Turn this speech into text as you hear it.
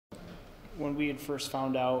When we had first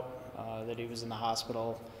found out that he was in the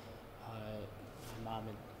hospital, my mom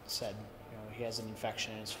had said, he has an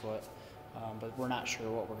infection in his foot, but we're not sure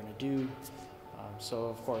what we're going to do. So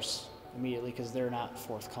of course, immediately, because they're not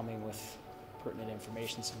forthcoming with pertinent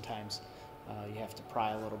information sometimes, you have to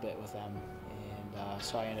pry a little bit with them. And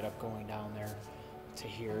so I ended up going down there to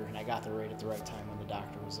hear, and I got there right at the right time when the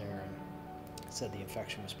doctor was there and said the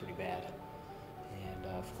infection was pretty bad. And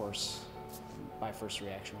of course, my first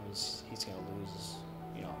reaction was he's going to lose,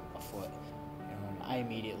 a foot. And I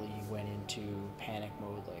immediately went into panic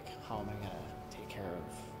mode, like, how am I going to take care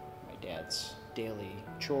of my dad's daily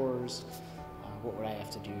chores? What would I have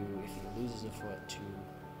to do if he loses a foot to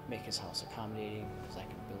make his house accommodating, because I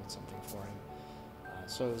can build something for him.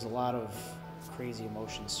 So it was a lot of crazy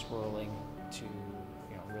emotions swirling to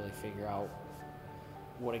really figure out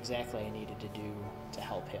what exactly I needed to do to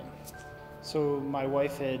help him. So my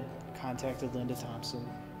wife had contacted Linda Thompson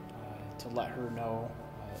to let her know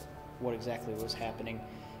what exactly was happening,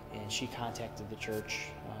 and she contacted the church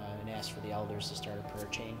and asked for the elders to start a prayer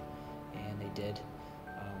chain, and they did.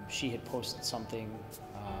 She had posted something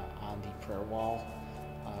on the prayer wall,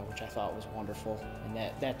 which I thought was wonderful, and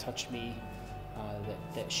that touched me,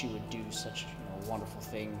 that she would do such a wonderful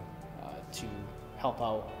thing to help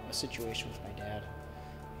out a situation with my dad,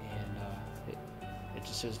 and it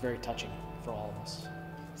was very touching for all of us.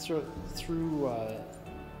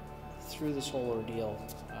 Through this whole ordeal,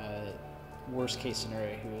 worst case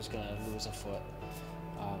scenario, he was going to lose a foot.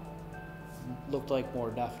 Looked like more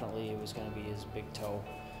definitely it was going to be his big toe,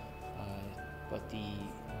 but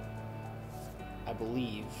I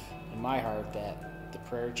believe in my heart that the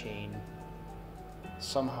prayer chain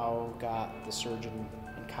somehow got the surgeon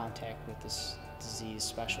in contact with this disease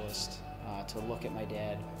specialist to look at my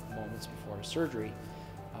dad moments before his surgery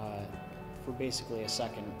for basically a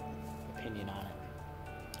second opinion on it.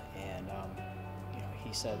 And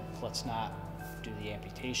he said, let's not do the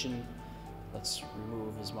amputation, let's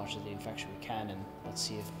remove as much of the infection we can, and let's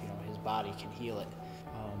see if his body can heal it.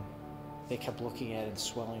 They kept looking at it, and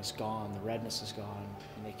swelling's gone, the redness is gone,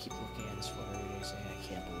 and they keep looking at his foot every day saying, I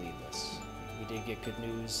can't believe this. We did get good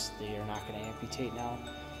news. They are not going to amputate now,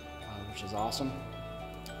 which is awesome,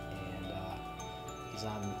 and he's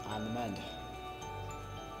on the mend.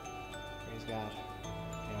 Praise God.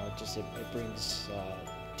 It brings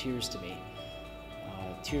tears to me,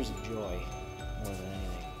 tears of joy more than anything.